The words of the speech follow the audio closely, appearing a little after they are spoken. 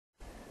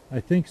I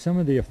think some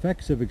of the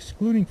effects of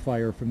excluding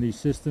fire from these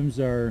systems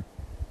are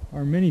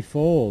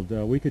many-fold.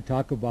 We could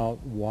talk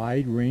about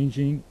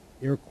wide-ranging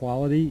air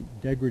quality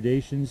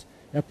degradations,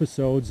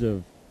 episodes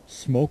of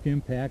smoke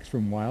impacts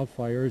from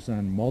wildfires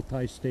on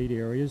multi-state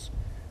areas,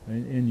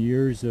 and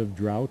years of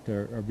drought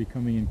are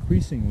becoming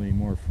increasingly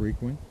more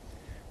frequent.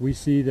 We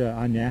see the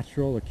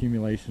unnatural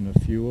accumulation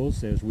of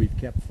fuels as we've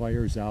kept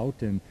fires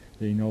out and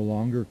they no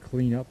longer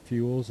clean up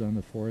fuels on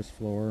the forest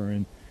floor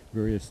and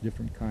various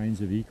different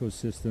kinds of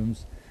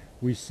ecosystems.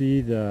 We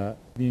see the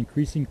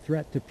increasing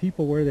threat to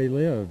people where they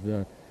live.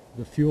 The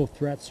fuel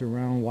threats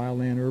around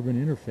wildland-urban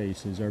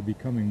interfaces are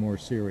becoming more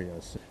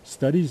serious.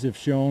 Studies have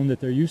shown that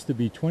there used to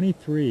be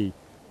 23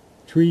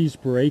 trees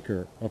per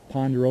acre of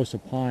ponderosa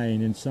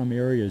pine in some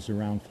areas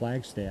around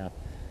Flagstaff.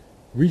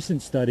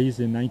 Recent studies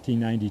in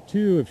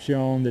 1992 have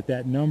shown that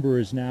that number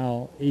is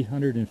now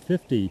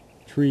 850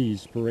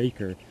 trees per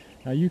acre.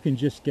 Now you can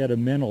just get a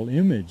mental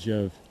image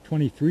of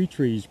 23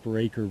 trees per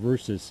acre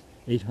versus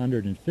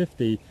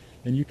 850,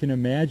 and you can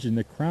imagine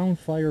the crown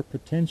fire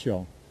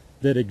potential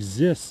that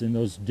exists in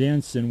those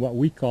dense and what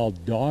we call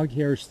dog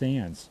hair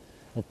stands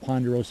of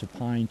ponderosa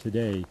pine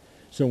today.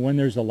 So when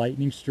there's a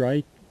lightning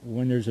strike,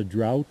 when there's a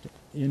drought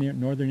in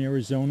northern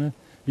Arizona,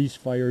 these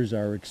fires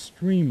are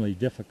extremely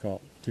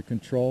difficult to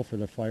control for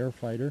the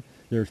firefighter.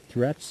 They're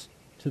threats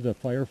to the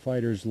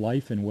firefighter's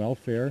life and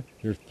welfare.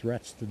 They're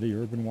threats to the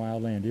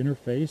urban-wildland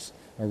interface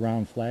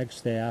around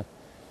Flagstaff.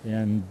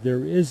 And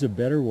there is a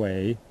better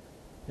way,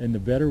 and the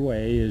better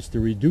way is to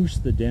reduce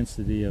the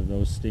density of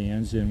those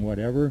stands in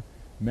whatever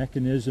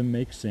mechanism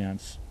makes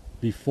sense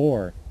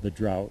before the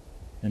drought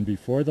and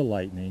before the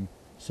lightning,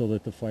 so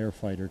that the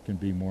firefighter can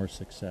be more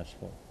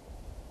successful.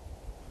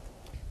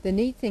 The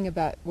neat thing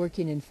about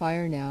working in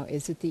fire now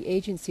is that the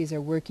agencies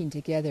are working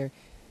together.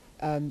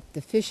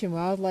 The Fish and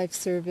Wildlife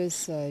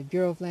Service,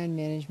 Bureau of Land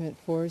Management,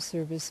 Forest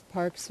Service,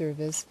 Park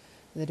Service,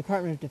 the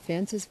Department of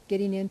Defense is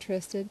getting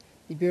interested.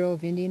 The Bureau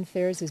of Indian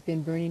Affairs has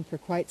been burning for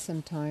quite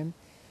some time.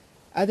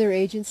 Other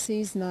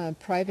agencies,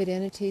 private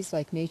entities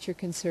like Nature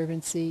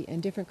Conservancy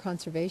and different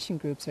conservation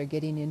groups are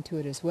getting into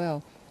it as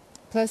well.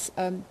 Plus,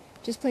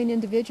 just plain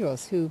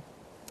individuals who,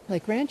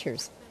 like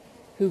ranchers,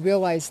 who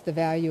realize the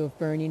value of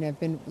burning. I've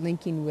been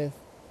linking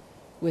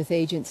with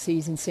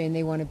agencies and saying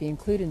they want to be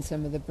included in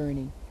some of the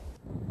burning.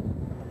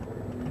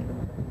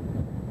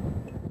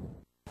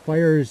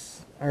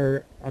 Fires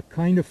are a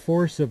kind of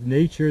force of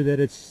nature that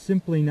it's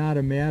simply not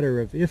a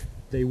matter of if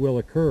they will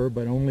occur,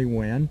 but only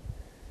when.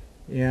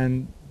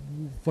 And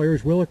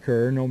fires will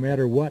occur no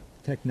matter what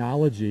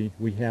technology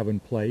we have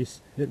in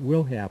place. It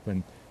will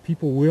happen.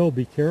 People will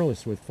be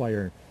careless with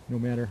fire no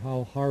matter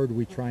how hard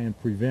we try and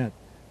prevent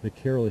the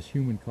careless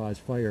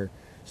human-caused fire.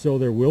 So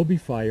there will be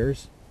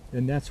fires,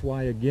 and that's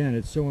why, again,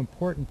 it's so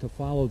important to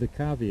follow the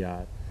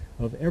caveat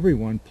of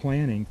everyone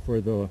planning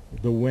for the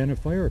when of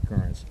fire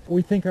occurrence.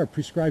 We think our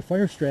prescribed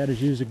fire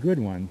strategy is a good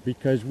one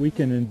because we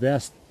can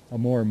invest a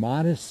more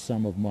modest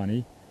sum of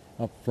money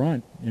up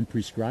front in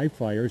prescribed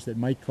fires that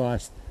might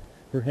cost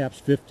perhaps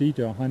 $50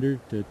 to $100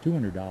 to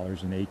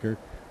 $200 an acre.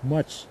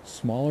 Much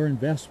smaller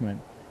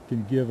investment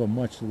can give a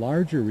much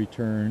larger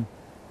return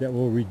that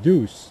will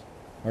reduce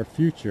our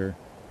future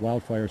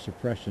wildfire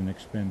suppression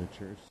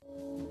expenditures.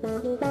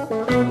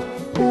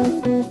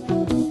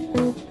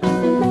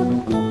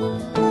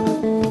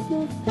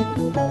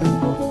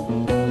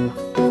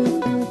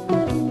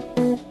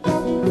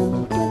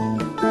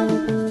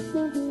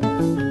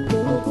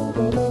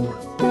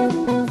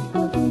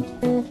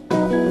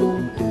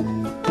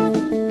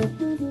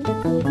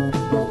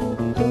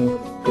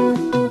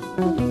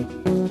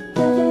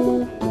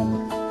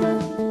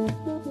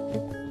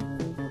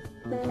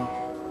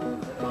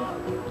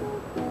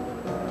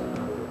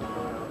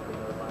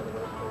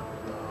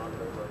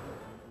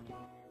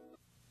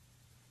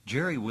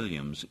 Jerry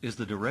Williams is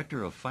the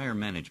Director of Fire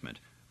Management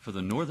for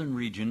the northern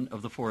region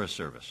of the Forest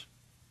Service.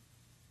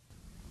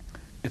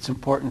 It's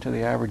important to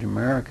the average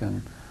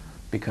American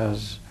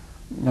because,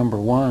 number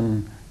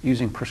one,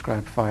 using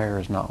prescribed fire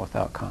is not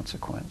without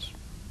consequence.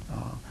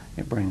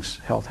 It brings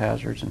health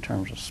hazards in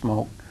terms of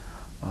smoke.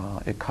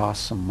 It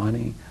costs some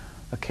money.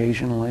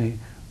 Occasionally,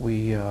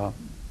 we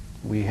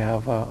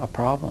have a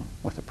problem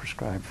with a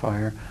prescribed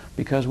fire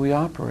because we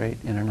operate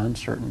in an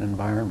uncertain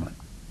environment.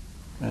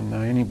 And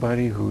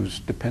anybody who's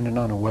dependent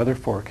on a weather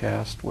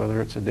forecast,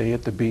 whether it's a day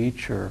at the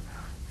beach or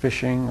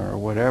fishing or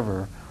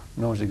whatever,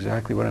 knows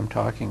exactly what I'm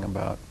talking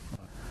about.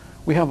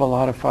 We have a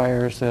lot of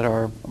fires that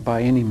are,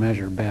 by any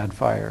measure, bad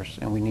fires,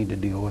 and we need to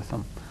deal with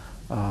them.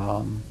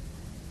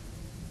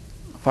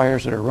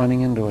 Fires that are running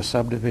into a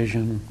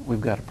subdivision,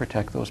 we've got to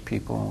protect those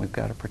people and we've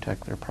got to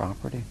protect their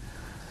property.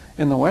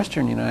 In the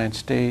western United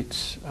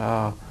States,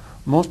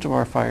 most of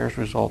our fires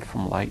result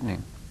from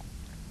lightning.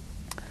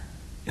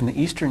 In the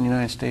eastern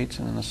United States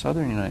and in the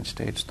southern United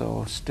States,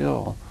 though,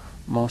 still,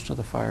 most of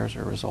the fires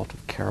are a result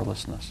of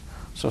carelessness.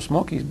 So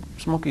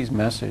Smokey's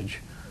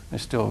message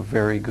is still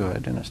very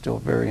good and it's still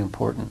very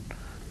important.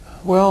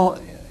 Well,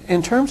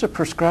 in terms of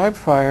prescribed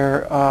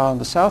fire,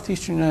 the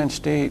southeastern United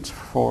States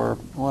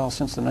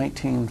since the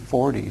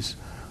 1940s,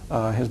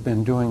 has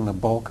been doing the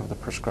bulk of the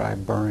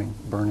prescribed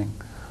burning.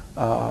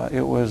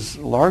 It was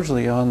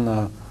largely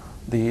on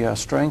the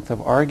strength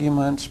of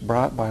arguments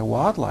brought by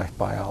wildlife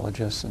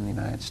biologists in the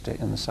United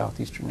States, in the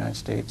southeastern United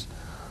States,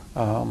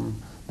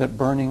 that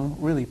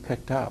burning really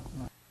picked up.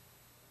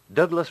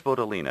 Douglas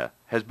Vodolina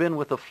has been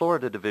with the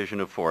Florida Division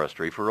of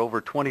Forestry for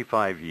over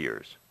 25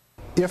 years.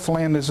 If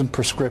land isn't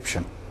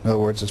prescription, in other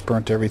words, it's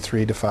burnt every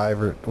 3 to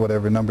 5 or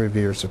whatever number of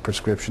years the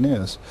prescription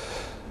is,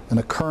 an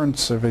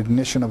occurrence of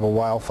ignition of a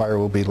wildfire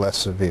will be less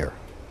severe.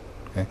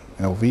 Okay?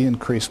 And if we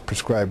increase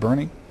prescribed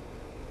burning,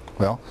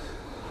 well,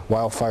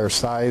 wildfire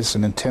size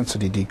and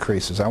intensity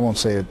decreases. I won't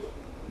say it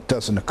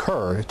doesn't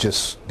occur, it's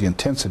just the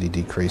intensity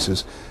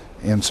decreases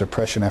and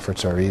suppression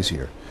efforts are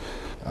easier.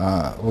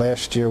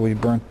 Last year we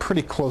burned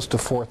pretty close to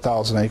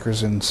 4,000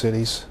 acres in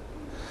cities,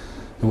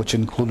 which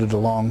included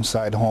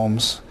alongside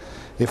homes.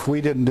 If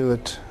we didn't do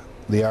it,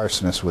 the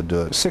arsonist would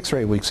do it. 6 or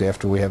 8 weeks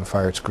after we have a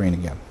fire, it's green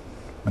again.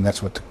 And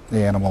that's what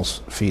the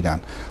animals feed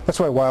on. That's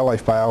why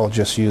wildlife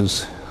biologists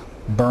use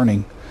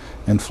burning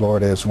in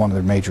Florida as one of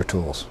their major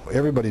tools.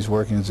 Everybody's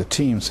working as a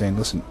team saying,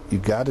 listen, you're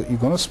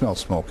going to smell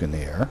smoke in the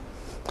air.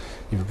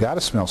 You've got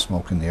to smell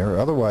smoke in the air,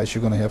 otherwise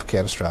you're going to have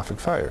catastrophic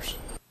fires.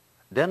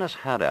 Dennis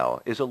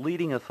Hadow is a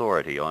leading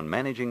authority on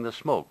managing the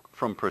smoke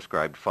from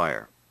prescribed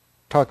fire.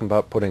 Talking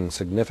about putting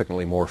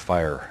significantly more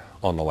fire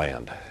on the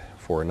land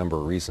for a number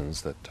of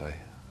reasons that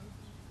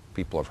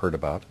people have heard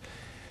about,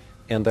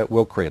 and that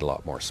will create a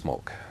lot more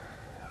smoke.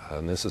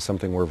 And this is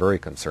something we're very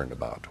concerned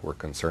about. We're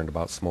concerned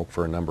about smoke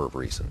for a number of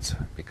reasons,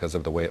 because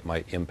of the way it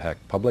might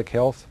impact public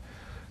health,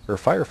 or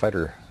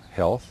firefighter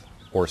health,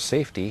 or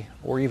safety,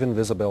 or even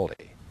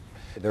visibility.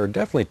 There are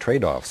definitely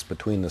trade-offs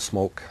between the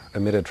smoke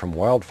emitted from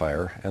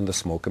wildfire and the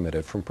smoke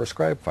emitted from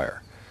prescribed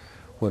fire.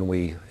 When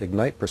we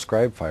ignite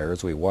prescribed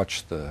fires, we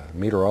watch the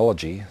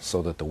meteorology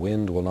so that the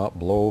wind will not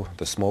blow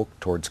the smoke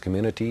towards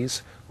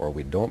communities, or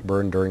we don't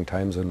burn during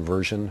times of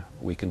inversion.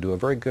 We can do a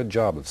very good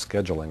job of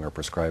scheduling our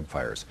prescribed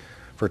fires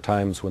for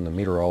times when the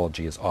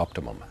meteorology is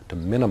optimum to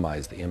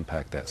minimize the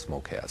impact that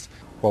smoke has.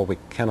 Well, we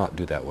cannot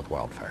do that with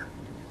wildfire.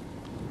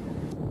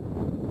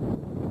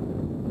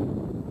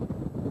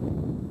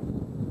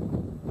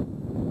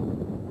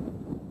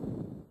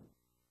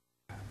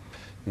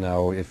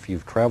 Now, if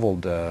you've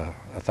traveled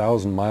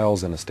 1,000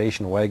 miles in a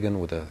station wagon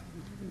with a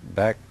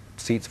back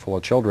seats full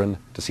of children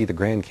to see the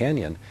Grand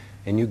Canyon,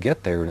 and you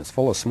get there and it's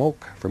full of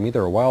smoke from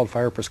either a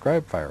wildfire or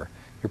prescribed fire,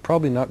 you're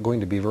probably not going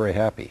to be very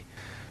happy.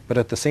 But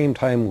at the same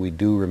time, we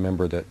do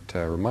remember that,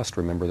 or must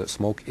remember that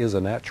smoke is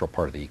a natural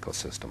part of the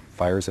ecosystem.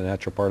 Fire is a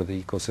natural part of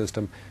the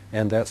ecosystem,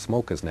 and that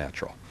smoke is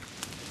natural.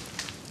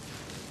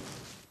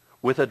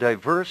 With a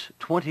diverse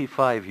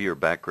 25-year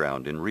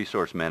background in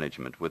resource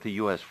management with the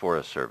U.S.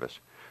 Forest Service,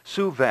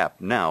 Sue Vapp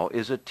now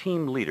is a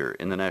team leader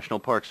in the National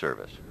Park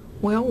Service.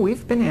 Well,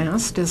 we've been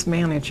asked as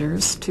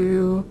managers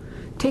to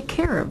take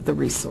care of the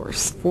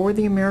resource for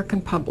the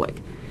American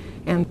public.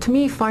 And to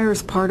me, fire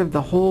is part of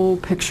the whole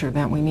picture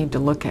that we need to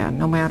look at,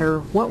 no matter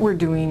what we're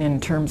doing in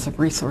terms of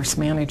resource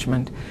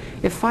management.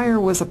 If fire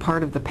was a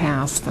part of the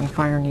past, then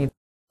fire needs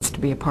to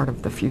be a part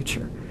of the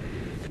future.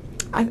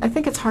 I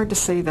think it's hard to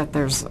say that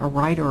there's a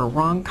right or a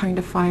wrong kind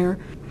of fire.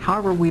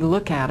 However we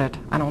look at it,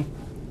 I don't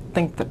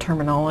think the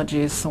terminology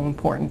is so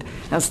important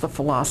as the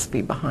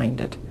philosophy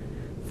behind it,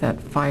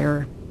 that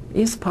fire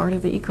is part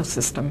of the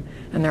ecosystem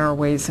and there are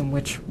ways in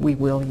which we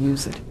will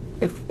use it.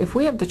 If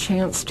we have the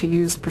chance to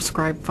use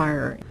prescribed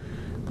fire,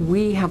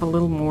 we have a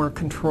little more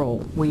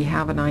control. We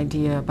have an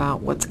idea about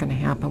what's going to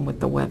happen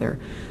with the weather.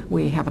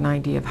 We have an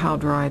idea of how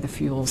dry the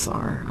fuels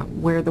are,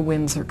 where the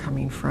winds are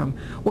coming from,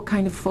 what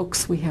kind of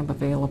folks we have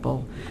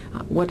available,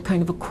 what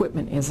kind of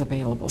equipment is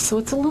available. So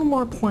it's a little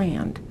more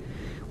planned.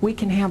 We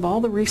can have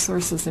all the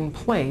resources in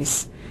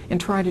place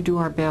and try to do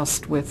our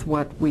best with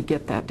what we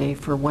get that day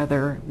for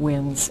weather,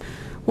 winds.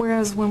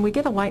 Whereas when we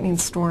get a lightning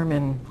storm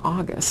in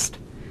August,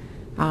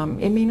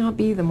 it may not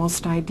be the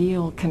most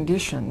ideal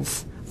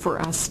conditions for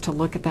us to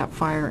look at that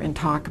fire and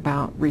talk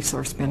about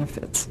resource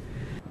benefits.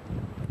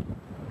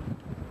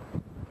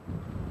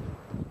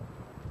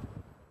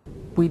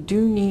 We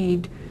do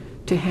need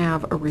to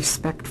have a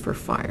respect for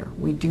fire.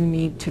 We do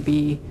need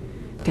to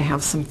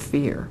have some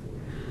fear.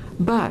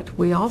 But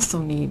we also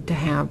need to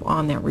have,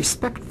 on that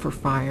respect for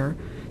fire,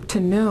 to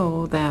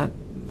know that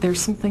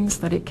there's some things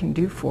that it can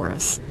do for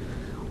us.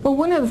 Well,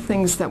 one of the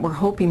things that we're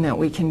hoping that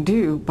we can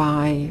do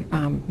by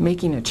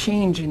making a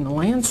change in the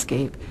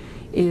landscape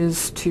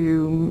is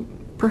to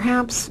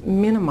perhaps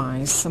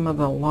minimize some of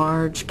the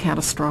large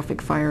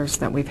catastrophic fires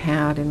that we've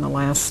had in the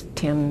last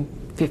 10,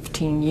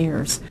 15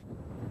 years.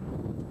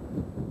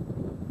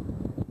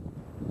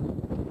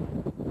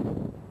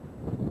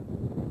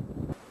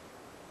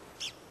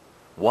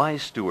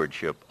 Wise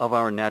stewardship of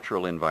our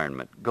natural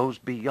environment goes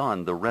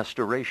beyond the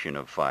restoration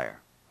of fire.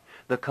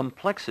 The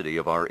complexity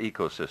of our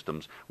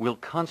ecosystems will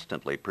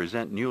constantly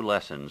present new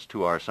lessons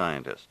to our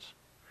scientists.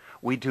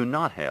 We do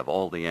not have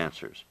all the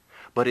answers,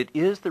 but it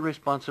is the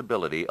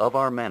responsibility of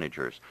our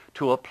managers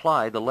to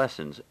apply the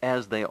lessons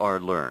as they are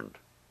learned.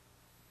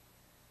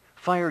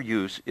 Fire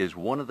use is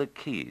one of the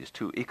keys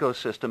to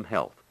ecosystem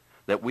health,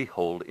 that we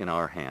hold in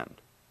our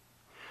hand.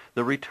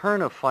 The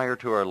return of fire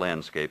to our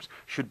landscapes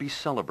should be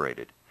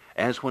celebrated,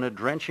 as when a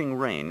drenching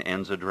rain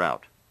ends a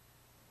drought.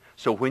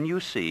 So when you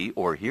see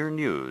or hear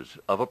news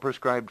of a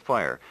prescribed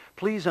fire,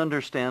 please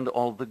understand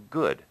all the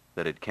good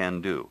that it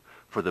can do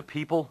for the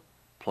people,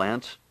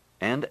 plants,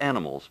 and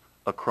animals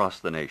across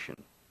the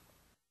nation.